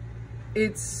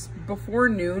 it's before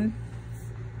noon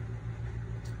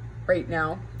right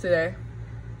now, today.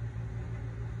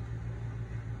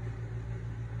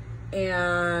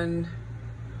 And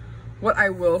what I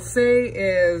will say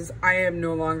is I am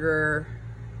no longer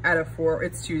at a 4.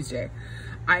 It's Tuesday.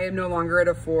 I am no longer at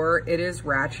a 4. It is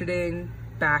ratcheting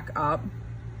back up.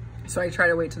 So I try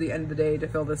to wait till the end of the day to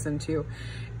fill this in too.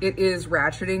 It is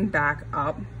ratcheting back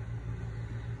up.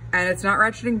 And it's not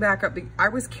ratcheting back up. I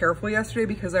was careful yesterday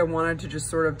because I wanted to just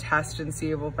sort of test and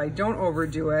see if I don't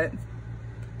overdo it,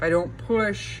 if I don't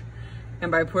push,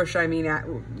 and by push I mean,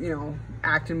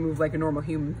 act and move like a normal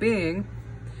human being,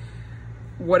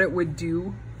 what it would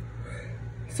do.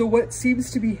 So what seems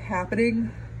to be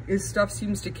happening is stuff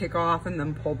seems to kick off and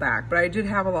then pull back. But I did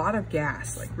have a lot of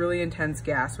gas, like really intense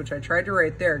gas, which I tried to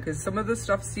write there because some of the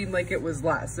stuff seemed like it was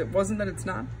less. It wasn't that it's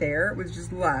not there, it was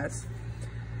just less.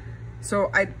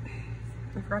 So I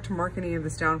forgot to mark any of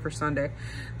this down for Sunday.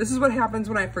 This is what happens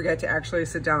when I forget to actually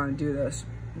sit down and do this.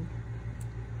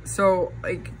 So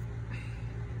like,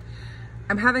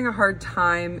 I'm having a hard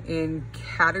time in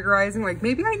categorizing. Like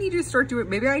maybe I need to start doing,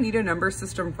 maybe I need a number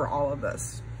system for all of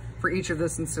this, for each of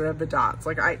this instead of the dots.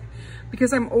 Like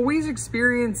because I'm always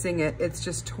experiencing it, it's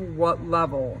just to what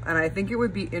level. And I think it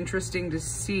would be interesting to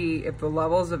see if the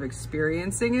levels of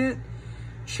experiencing it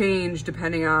change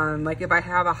depending on, like if I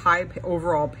have a high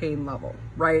overall pain level,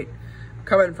 right?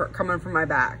 Coming from my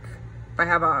back. If I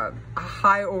have a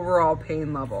high overall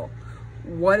pain level,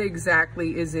 what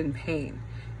exactly is in pain?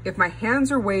 If my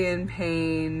hands are way in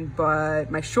pain,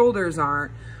 but my shoulders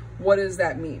aren't, what does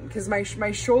that mean? Because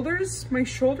my shoulders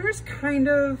kind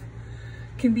of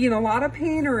can be in a lot of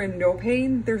pain or in no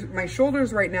pain. My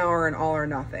shoulders right now are in all or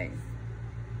nothing.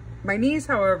 My knees,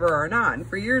 however, are not. And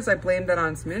for years, I blamed that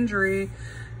on some injury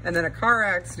and then a car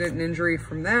accident and injury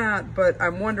from that. But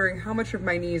I'm wondering how much of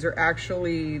my knees are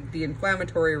actually the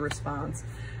inflammatory response.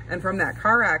 And from that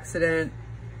car accident,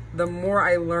 the more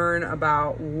I learn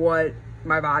about what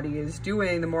my body is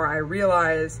doing, the more I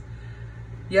realize,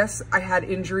 yes, I had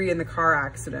injury in the car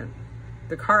accident.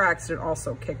 The car accident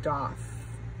also kicked off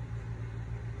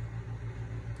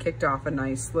a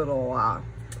nice little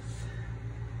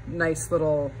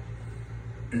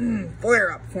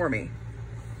flare up for me.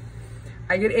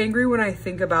 I get angry when I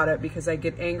think about it because I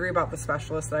get angry about the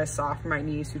specialist that I saw for my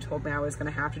knees who told me I was going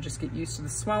to have to just get used to the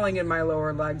swelling in my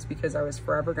lower legs because I was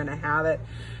forever going to have it,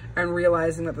 and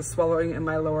realizing that the swelling in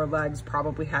my lower legs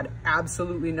probably had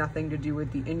absolutely nothing to do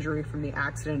with the injury from the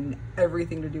accident and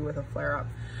everything to do with a flare up.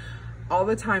 All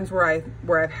the times where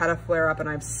I've had a flare up and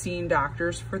I've seen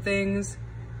doctors for things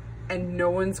and no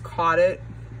one's caught it,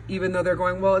 even though they're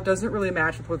going, well, it doesn't really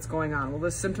match with what's going on. Well,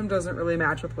 this symptom doesn't really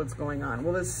match with what's going on.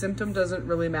 Well, this symptom doesn't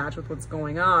really match with what's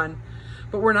going on,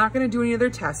 but we're not going to do any other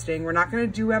testing. We're not going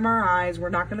to do MRIs. We're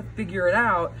not going to figure it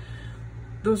out.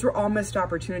 Those were all missed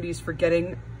opportunities for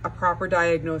getting a proper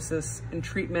diagnosis and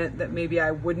treatment that maybe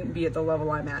I wouldn't be at the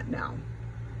level I'm at now,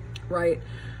 right?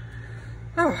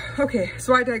 Oh, okay,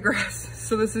 so I digress.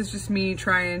 So this is just me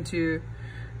trying to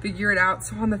figure it out.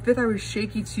 So on the 5th, I was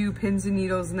shaky too, pins and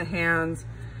needles in the hands.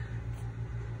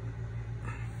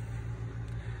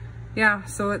 Yeah,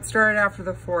 so it started after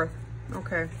the 4th.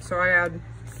 Okay, so I had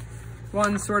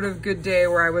one sort of good day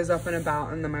where I was up and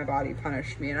about and then my body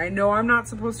punished me. And I know I'm not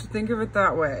supposed to think of it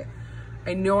that way.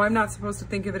 I know I'm not supposed to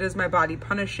think of it as my body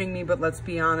punishing me, but let's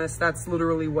be honest, that's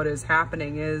literally what is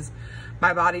happening. Is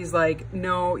my body's like,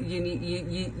 no, you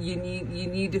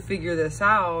need to figure this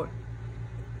out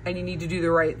and you need to do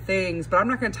the right things. But I'm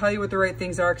not going to tell you what the right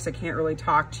things are because I can't really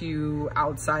talk to you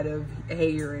outside of, hey,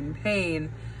 you're in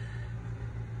pain.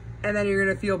 And then you're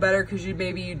going to feel better because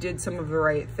maybe you did some of the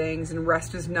right things, and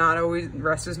rest is not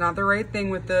the right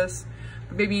thing with this.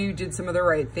 But maybe you did some of the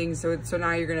right things, so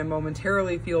now you're going to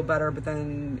momentarily feel better, but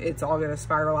then it's all going to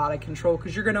spiral out of control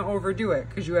because you're going to overdo it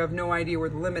because you have no idea where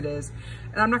the limit is.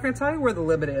 And I'm not going to tell you where the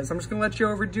limit is. I'm just going to let you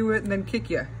overdo it and then kick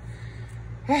you.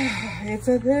 It's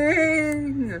a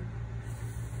thing.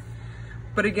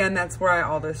 But again, that's why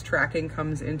all this tracking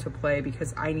comes into play,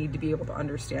 because I need to be able to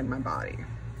understand my body.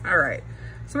 All right.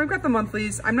 So I've got the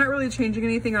monthlies. I'm not really changing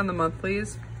anything on the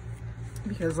monthlies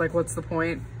because, like, what's the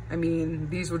point? I mean,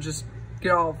 these will just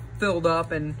get all filled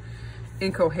up and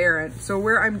incoherent. So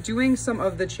where I'm doing some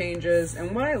of the changes,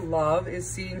 and what I love is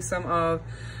seeing some of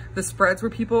the spreads where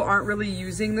people aren't really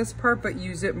using this part, but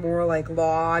use it more like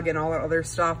log and all that other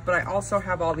stuff. But I also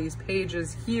have all these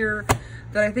pages here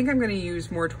that I think I'm gonna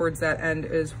use more towards that end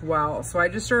as well. So I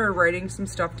just started writing some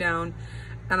stuff down,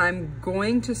 and I'm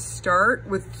going to start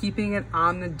with keeping it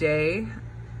on the day.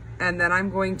 And then I'm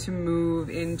going to move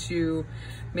into,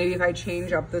 maybe if I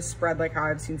change up the spread like how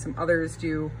I've seen some others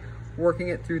do, working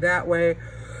it through that way.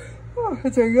 Oh,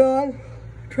 it's a yawn.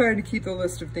 Trying to keep the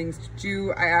list of things to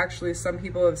do. Some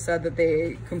people have said that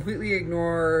they completely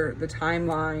ignore the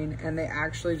timeline and they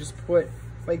actually just put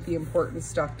like the important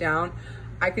stuff down.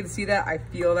 I can see that, I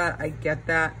feel that, I get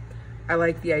that. I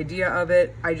like the idea of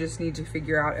it. I just need to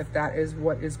figure out if that is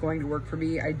what is going to work for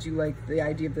me. I do like the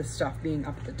idea of this stuff being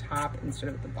up at the top instead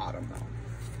of at the bottom though.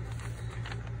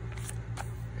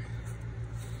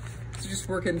 So just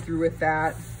working through with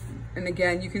that. And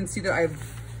again, you can see that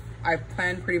I've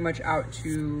planned pretty much out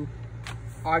to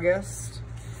August,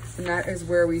 and that is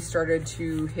where we started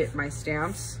to hit my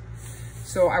stamps.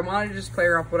 So I wanted to just play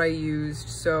around with what I used.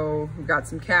 So we've got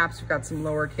some caps, we've got some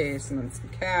lowercase, and then some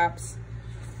caps.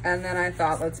 And then I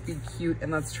thought, let's be cute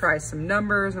and let's try some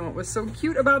numbers. And what was so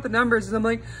cute about the numbers is I'm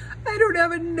like, I don't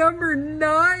have a number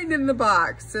 9 in the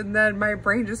box. And then my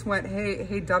brain just went,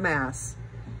 hey, dumbass.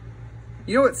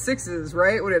 You know what 6 is,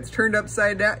 right? When it's turned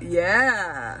upside down?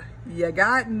 Yeah, you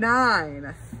got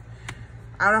 9.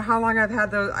 I don't know how long I've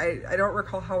had those. I don't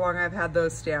recall how long I've had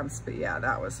those stamps, but yeah,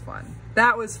 that was fun.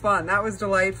 That was fun. That was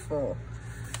delightful.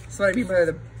 That's what I mean by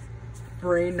the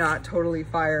brain not totally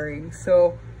firing.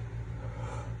 So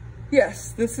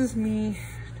yes, this is me,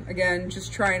 again,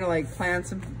 just trying to like plan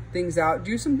some things out,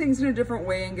 do some things in a different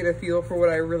way and get a feel for what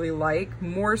I really like.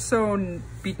 More so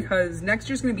because next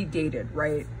year's gonna be dated,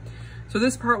 right? So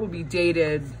this part will be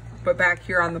dated, but back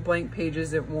here on the blank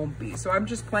pages, it won't be. So I'm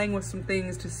just playing with some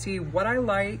things to see what I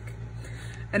like.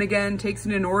 And again, takes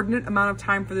an inordinate amount of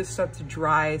time for this stuff to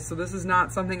dry. So this is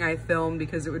not something I filmed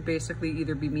because it would basically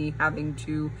either be me having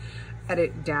to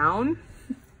edit down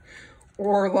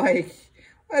or like,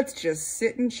 let's just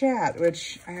sit and chat,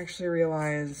 which I actually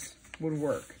realized would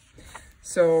work.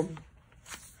 So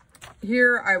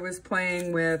here I was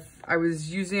playing with, I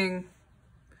was using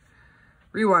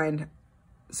Rewind.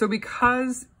 So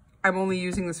because I'm only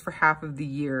using this for half of the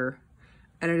year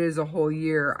and it is a whole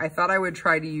year, I thought I would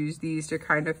try to use these to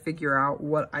kind of figure out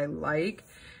what I like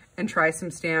and try some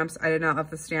stamps. I did not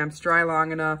let the stamps dry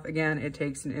long enough. Again, it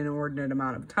takes an inordinate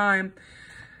amount of time.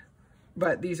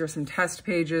 But these are some test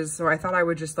pages. So I thought I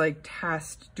would just like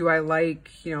test, do I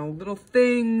like, you know, little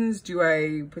things? Do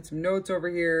I put some notes over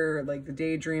here, like the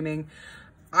daydreaming?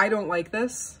 I don't like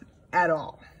this at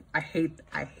all. I hate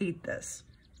this.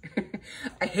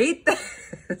 I hate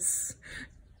this.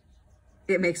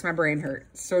 It makes my brain hurt.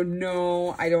 So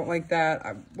no, I don't like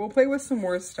that. We'll play with some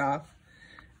more stuff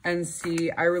and see.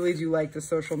 I really do like the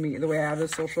social media, the way I have the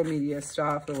social media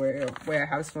stuff, the way I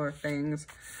have some other things.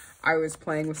 I was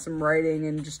playing with some writing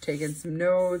and just taking some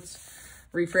notes.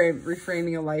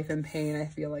 Reframing a life in pain, I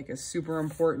feel like is super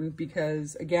important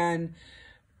because, again,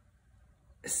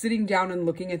 sitting down and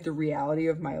looking at the reality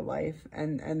of my life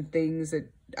and things that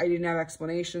I didn't have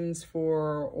explanations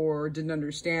for or didn't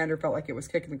understand or felt like it was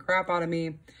kicking the crap out of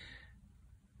me,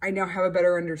 I now have a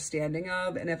better understanding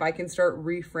of. And if I can start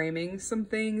reframing some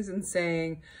things and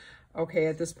saying, okay,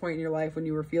 at this point in your life when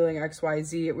you were feeling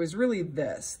XYZ, it was really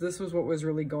this. This was what was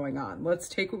really going on. Let's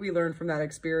take what we learned from that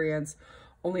experience,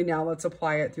 only now let's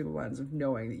apply it through the lens of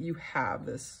knowing that you have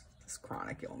this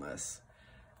chronic illness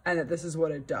and that this is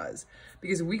what it does.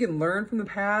 Because if we can learn from the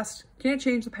past, can't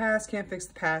change the past, can't fix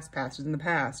the past, past is in the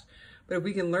past. But if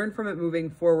we can learn from it moving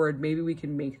forward, maybe we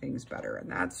can make things better. And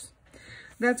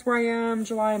that's where I am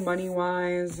July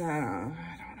money-wise. I don't know.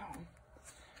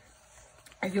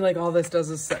 I feel like all this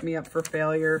does is set me up for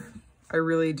failure. I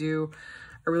really do.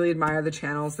 I really admire the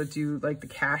channels that do like the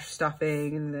cash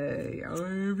stuffing and the, you know,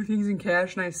 everything's in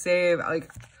cash and I save.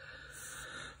 Like,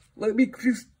 let me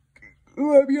just,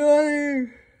 I'm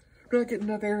yawning. I'm not getting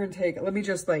enough air intake. Let me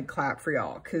just like clap for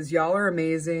y'all because y'all are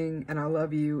amazing and I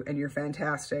love you and you're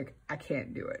fantastic. I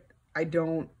can't do it. I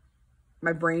don't,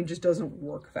 my brain just doesn't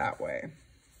work that way.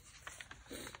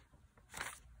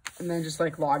 And then just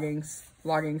like logging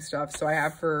stuff. So I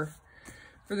have for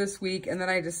this week. And then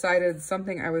I decided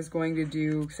something I was going to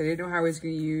do because I didn't know how I was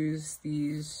going to use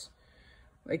these,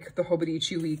 like the Hobity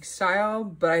Chewy style,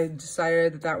 but I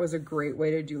decided that that was a great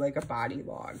way to do like a body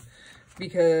log.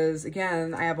 Because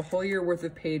again, I have a whole year worth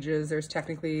of pages. There's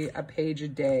technically a page a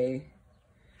day.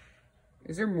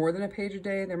 Is there more than a page a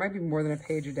day? There might be more than a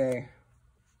page a day.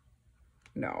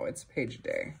 No, it's a page a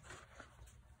day.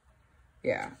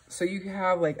 Yeah, so you can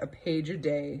have like a page a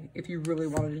day if you really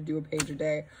wanted to do a page a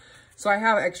day. So I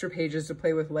have extra pages to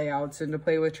play with layouts and to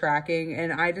play with tracking,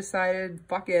 and I decided,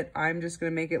 fuck it, I'm just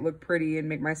gonna make it look pretty and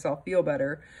make myself feel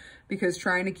better, because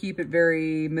trying to keep it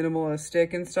very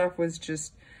minimalistic and stuff was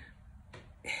just,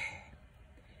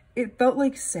 it felt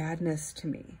like sadness to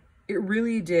me. It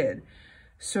really did.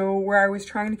 So where I was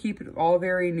trying to keep it all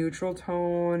very neutral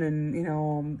tone and, you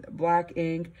know, black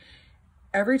ink,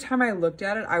 every time I looked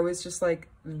at it, I was just like,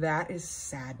 that is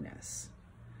sadness.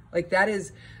 Like that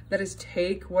is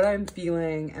take what I'm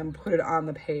feeling and put it on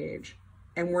the page.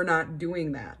 And we're not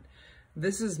doing that.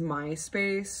 This is my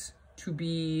space to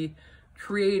be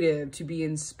creative, to be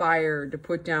inspired, to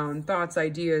put down thoughts,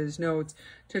 ideas, notes,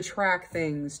 to track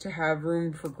things, to have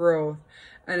room for growth.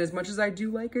 And as much as I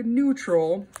do like a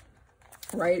neutral,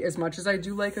 right? As much as I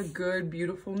do like a good,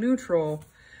 beautiful neutral,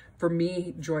 for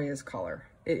me, joy is color.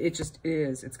 It just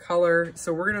is. It's color.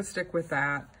 So we're going to stick with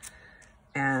that.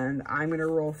 And I'm going to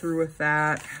roll through with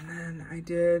that. And then I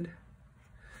did,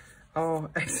 oh,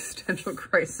 Existential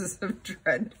Crisis of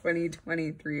Dread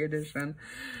 2023 edition.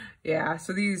 Yeah,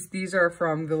 so these are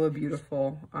from Villa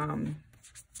Beautiful.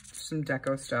 Some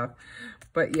deco stuff.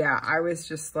 But yeah, I was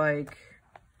just like,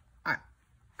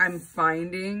 I'm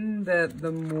finding that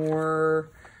the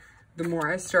more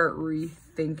I start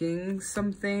rethinking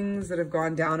some things that have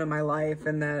gone down in my life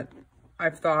and that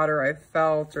I've thought or I've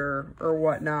felt or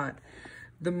whatnot,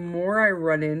 the more I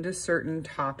run into certain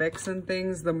topics and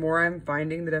things, the more I'm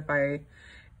finding that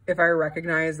if I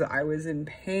recognize that I was in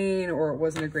pain or it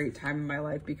wasn't a great time in my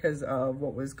life because of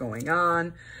what was going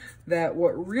on, that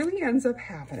what really ends up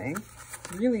happening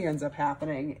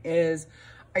is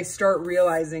I start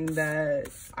realizing that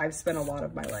I've spent a lot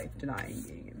of my life denying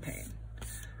being in pain.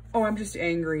 Oh, I'm just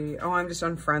angry. Oh, I'm just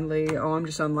unfriendly. Oh, I'm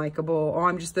just unlikable. Oh,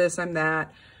 I'm just this, I'm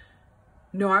that.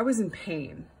 No, I was in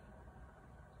pain.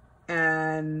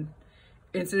 And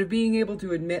instead of being able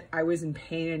to admit I was in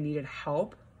pain and needed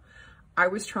help, I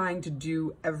was trying to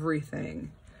do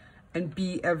everything and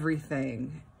be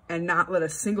everything and not let a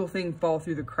single thing fall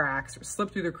through the cracks or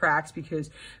slip through the cracks, because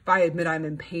if I admit I'm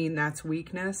in pain, that's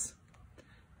weakness.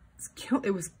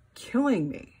 It was killing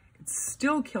me. It's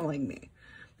still killing me,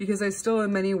 because I still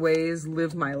in many ways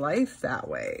live my life that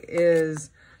way.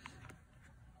 Is,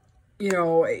 you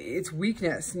know, it's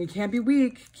weakness and you can't be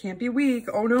weak,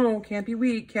 oh no, can't be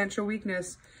weak, can't show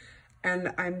weakness.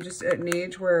 And I'm just at an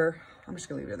age where I'm just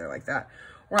gonna leave it there like that,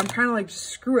 where I'm kind of like,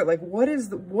 screw it. Like, what is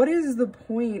the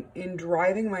point in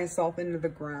driving myself into the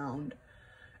ground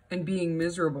and being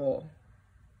miserable?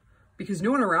 Because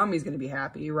no one around me is going to be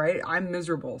happy, right? I'm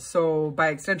miserable. So by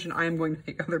extension, I am going to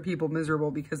make other people miserable,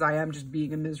 because I am just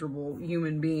being a miserable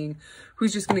human being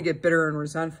who's just going to get bitter and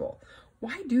resentful.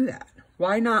 Why do that?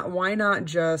 Why not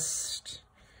just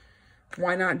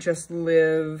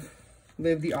live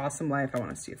the awesome life? I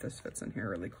want to see if this fits in here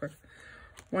really quick.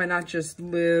 Why not just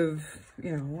live,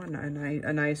 you know, a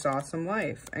nice, awesome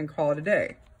life and call it a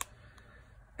day?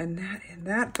 And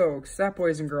that, folks, that,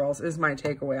 boys and girls, is my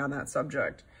takeaway on that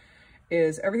subject.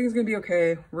 Is everything's going to be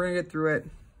okay. We're going to get through it.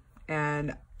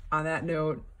 And on that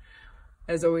note,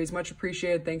 as always, much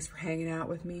appreciated. Thanks for hanging out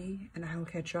with me, and I will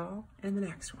catch y'all in the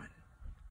next one.